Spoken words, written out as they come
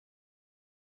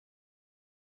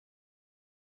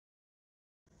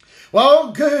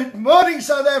Well, good morning,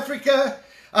 South Africa.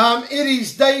 It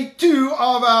is day 2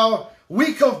 of our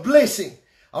week of blessing.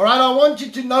 All right, I want you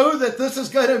to know that this is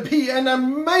going to be an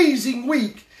amazing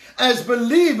week as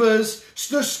believers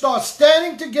to start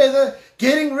standing together,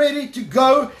 getting ready to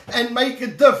go and make a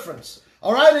difference.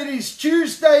 All right, it is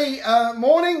Tuesday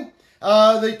morning,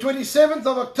 the 27th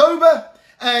of October,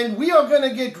 and we are going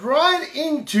to get right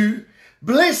into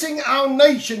blessing our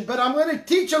nation. But I'm going to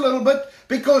teach a little bit,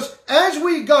 because as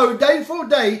we go day for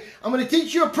day, I'm going to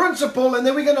teach you a principle, and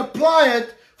then we're going to apply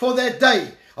it for that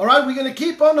day. All right, we're going to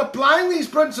keep on applying these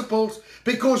principles,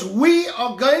 because we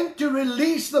are going to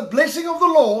release the blessing of the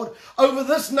Lord over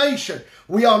this nation.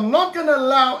 We are not going to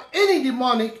allow any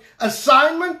demonic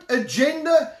assignment,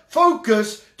 agenda,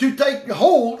 focus to take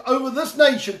hold over this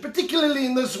nation, particularly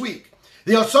in this week.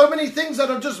 There are so many things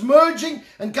that are just merging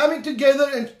and coming together,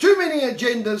 and too many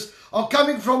agendas are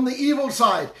coming from the evil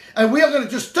side. And we are going to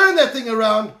just turn that thing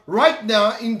around right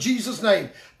now in Jesus' name.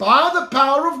 By the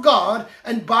power of God,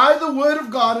 and by the word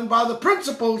of God, and by the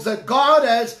principles that God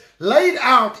has laid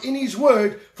out in his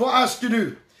word for us to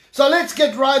do. So let's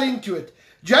get right into it.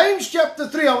 James chapter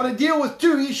 3, I want to deal with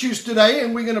 2 issues today,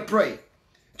 and we're going to pray.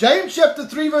 James chapter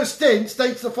 3 verse 10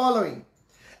 states the following: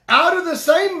 out of the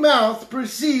same mouth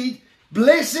proceed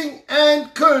blessing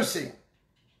and cursing.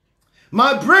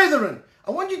 My brethren,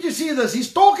 I want you to see this.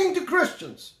 He's talking to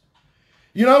Christians.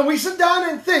 You know, we sit down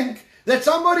and think that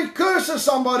somebody curses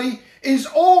somebody is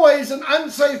always an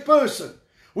unsafe person.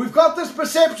 We've got this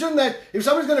perception that if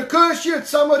somebody's going to curse you, it's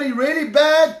somebody really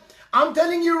bad. I'm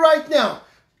telling you right now,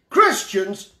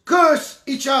 Christians curse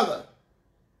each other.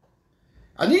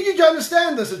 I need you to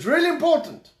understand this. It's really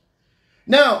important.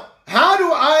 Now, how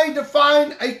do I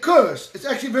define a curse? It's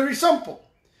actually very simple.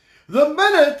 The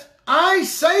minute I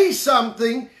say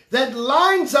something that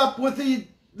lines up with the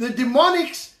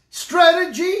demonic's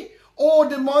strategy or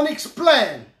demonic's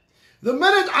plan, the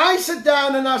minute I sit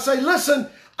down and I say, listen,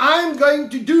 I'm going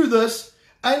to do this,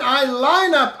 and I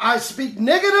line up, I speak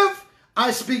negative,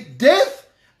 I speak death,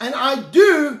 and I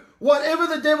do whatever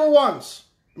the devil wants.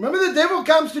 Remember, the devil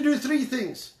comes to do 3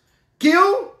 things: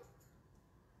 kill,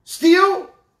 steal,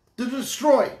 to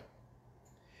destroy.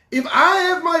 If I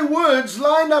have my words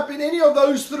lined up in any of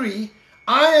those 3,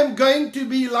 I am going to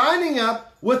be lining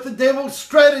up with the devil's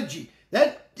strategy.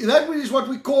 That is what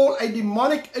we call a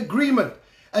demonic agreement.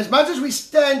 As much as we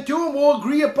stand 2 or more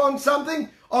agree upon something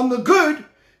on the good,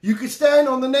 you could stand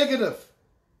on the negative.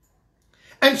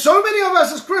 And so many of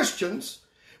us as Christians,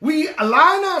 we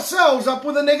line ourselves up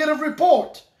with a negative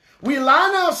report. We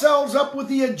line ourselves up with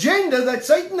the agenda that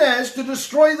Satan has to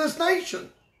destroy this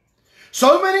nation.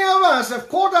 So many of us have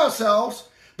caught ourselves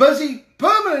busy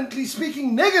permanently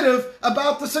speaking negative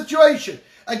about the situation,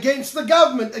 against the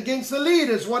government, against the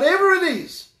leaders, whatever it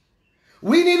is.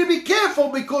 We need to be careful,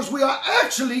 because we are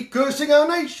actually cursing our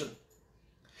nation.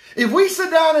 If we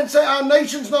sit down and say our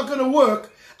nation's not going to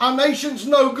work, our nation's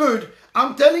no good,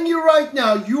 I'm telling you right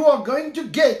now, you are going to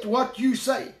get what you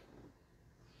say.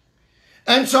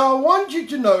 And so I want you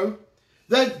to know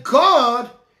that God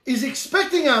is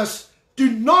expecting us to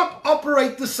not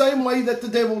operate the same way that the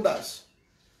devil does.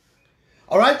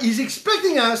 All right? He's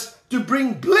expecting us to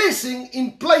bring blessing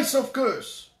in place of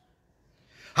curse.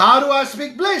 How do I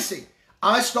speak blessing?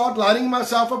 I start lining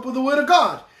myself up with the word of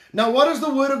God. Now, what does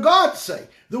the word of God say?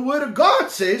 The word of God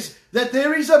says that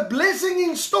there is a blessing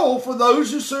in store for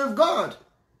those who serve God.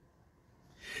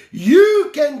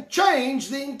 You can change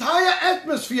the entire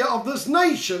atmosphere of this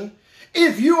nation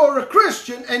if you are a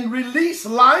Christian and release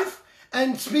life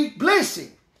and speak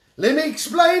blessing. Let me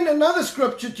explain another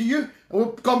scripture to you, and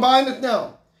we'll combine it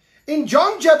now. In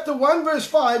John chapter 1 verse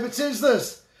 5, it says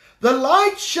this: the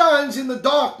light shines in the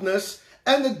darkness,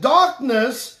 and the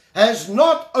darkness has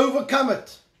not overcome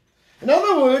it. In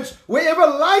other words, wherever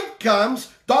light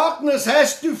comes, darkness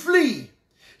has to flee.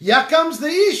 Here comes the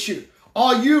issue.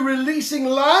 Are you releasing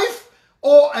life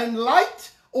and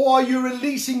light, or are you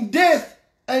releasing death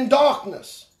and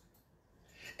darkness?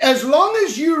 As long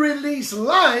as you release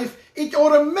life, it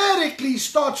automatically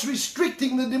starts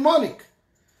restricting the demonic.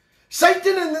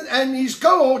 Satan and his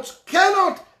cohorts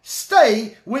cannot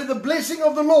stay where the blessing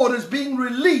of the Lord is being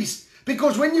released,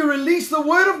 because when you release the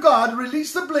word of God,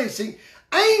 release the blessing,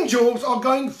 angels are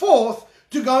going forth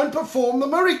to go and perform the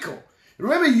miracle.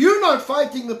 Remember, you're not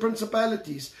fighting the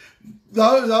principalities.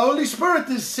 The Holy Spirit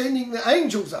is sending the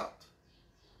angels out.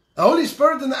 The Holy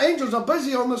Spirit and the angels are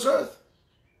busy on this earth.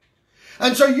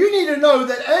 And so you need to know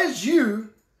that as you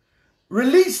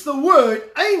release the word,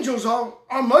 angels are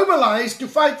mobilized to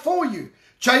fight for you,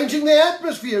 changing the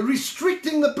atmosphere,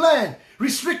 restricting the plan,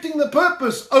 restricting the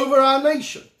purpose over our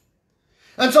nation.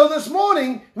 And so this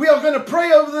morning, we are going to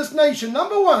pray over this nation.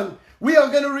 Number one, we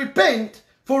are going to repent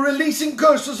for releasing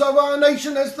curses over our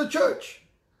nation as the church.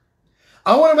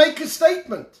 I want to make a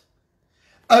statement.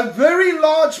 A very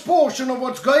large portion of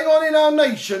what's going on in our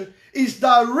nation is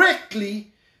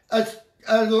directly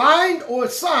aligned or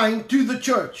assigned to the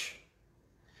church.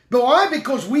 But why?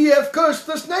 Because we have cursed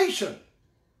this nation.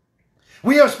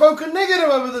 We have spoken negative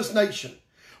over this nation.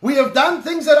 We have done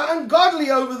things that are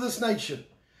ungodly over this nation.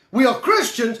 We are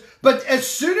Christians, but as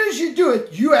soon as you do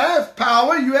it, you have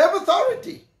power, you have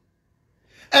authority.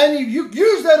 And if you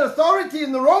use that authority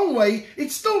in the wrong way,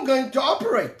 it's still going to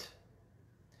operate.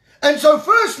 And so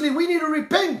firstly, we need to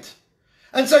repent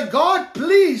and say, God,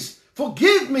 please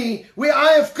forgive me where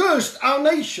I have cursed our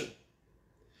nation.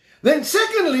 Then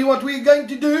secondly, what we're going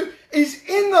to do is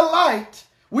in the light,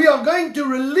 we are going to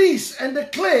release and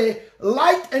declare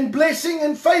light and blessing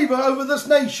and favor over this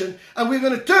nation. And we're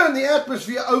going to turn the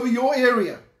atmosphere over your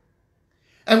area.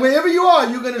 And wherever you are,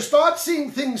 you're going to start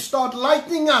seeing things start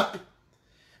lightening up.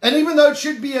 And even though it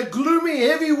should be a gloomy,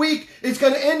 heavy week, it's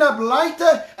going to end up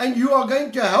lighter, and you are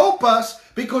going to help us,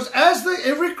 because as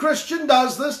every Christian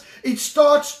does this, it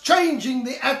starts changing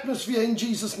the atmosphere in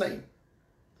Jesus' name.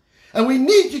 And we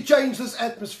need to change this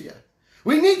atmosphere.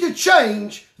 We need to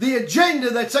change the agenda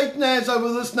that Satan has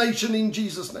over this nation in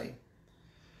Jesus' name.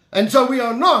 And so we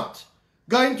are not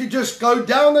going to just go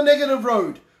down the negative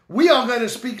road. We are going to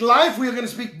speak life, we are going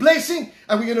to speak blessing,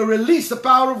 and we're going to release the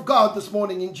power of God this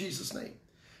morning in Jesus' name.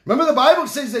 Remember, the Bible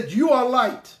says that you are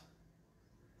light.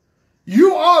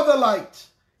 You are the light.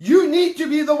 You need to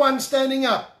be the one standing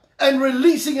up and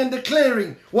releasing and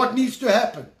declaring what needs to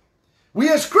happen. We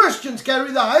as Christians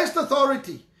carry the highest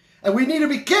authority, and we need to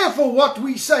be careful what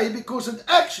we say, because it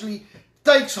actually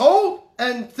takes hold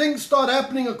and things start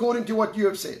happening according to what you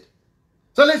have said.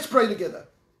 So let's pray together.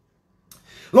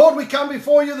 Lord, we come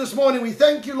before you this morning. We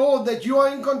thank you, Lord, that you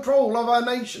are in control of our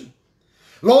nation.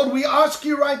 Lord, we ask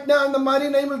you right now in the mighty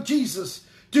name of Jesus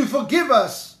to forgive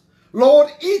us,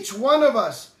 Lord, each one of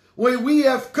us, where we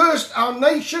have cursed our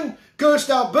nation, cursed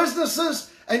our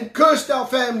businesses, and cursed our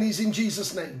families in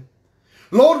Jesus' name.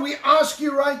 Lord, we ask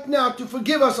you right now to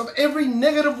forgive us of every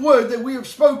negative word that we have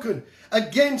spoken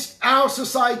against our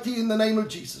society in the name of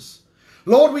Jesus.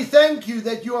 Lord, we thank you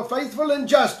that you are faithful and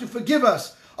just to forgive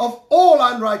us of all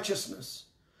unrighteousness.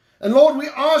 And Lord, we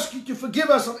ask you to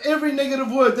forgive us of every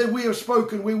negative word that we have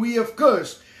spoken, where we have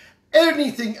cursed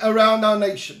anything around our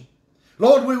nation.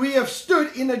 Lord, where we have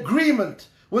stood in agreement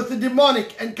with the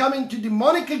demonic and coming to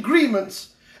demonic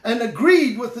agreements and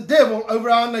agreed with the devil over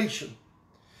our nation.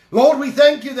 Lord, we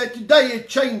thank you that today it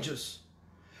changes.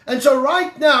 And so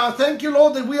right now, thank you,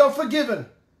 Lord, that we are forgiven.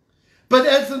 But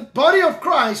as the body of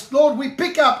Christ, Lord, we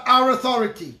pick up our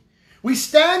authority. We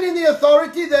stand in the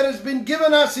authority that has been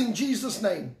given us in Jesus'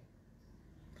 name.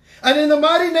 And in the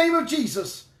mighty name of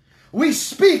Jesus, we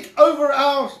speak over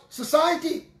our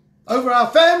society, over our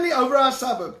family, over our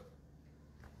suburb,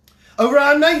 over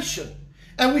our nation.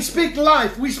 And we speak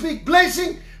life, we speak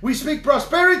blessing, we speak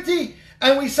prosperity,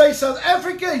 and we say, South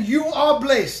Africa, you are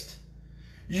blessed.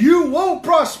 You will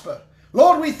prosper.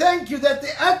 Lord, we thank you that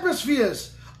the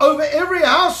atmospheres over every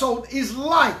household is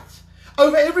light.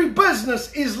 Over every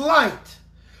business is light.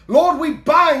 Lord, we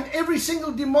bind every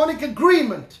single demonic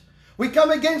agreement. We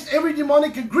come against every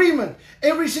demonic agreement,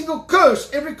 every single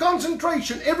curse, every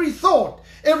concentration, every thought,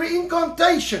 every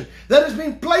incantation that has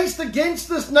been placed against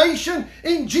this nation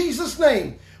in Jesus'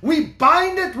 name. We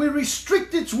bind it, we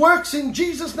restrict its works in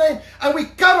Jesus' name, and we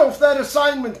cut off that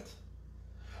assignment.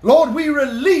 Lord, we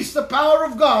release the power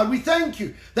of God. We thank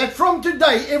you that from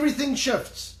today everything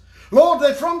shifts. Lord,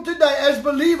 that from today, as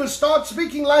believers start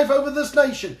speaking life over this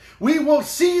nation, we will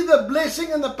see the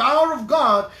blessing and the power of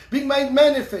God being made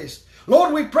manifest.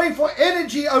 Lord, we pray for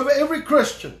energy over every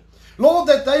Christian. Lord,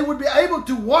 that they would be able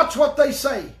to watch what they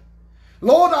say.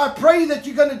 Lord, I pray that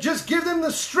you're going to just give them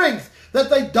the strength that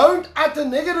they don't utter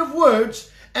negative words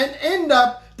and end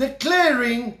up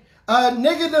declaring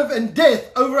negative and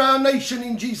death over our nation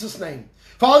in Jesus' name.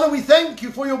 Father, we thank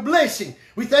you for your blessing.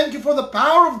 We thank you for the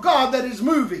power of God that is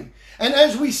moving. And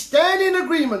as we stand in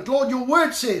agreement, Lord, your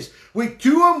word says, where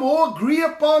two or more agree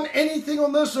upon anything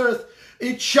on this earth,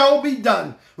 it shall be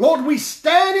done. Lord, we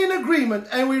stand in agreement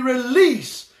and we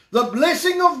release the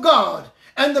blessing of God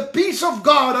and the peace of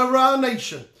God over our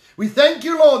nation. We thank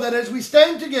you, Lord, that as we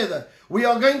stand together, we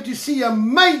are going to see a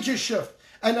major shift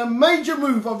and a major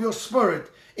move of your Spirit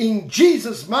in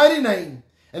Jesus' mighty name.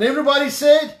 And everybody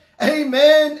said,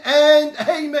 Amen and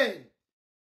Amen.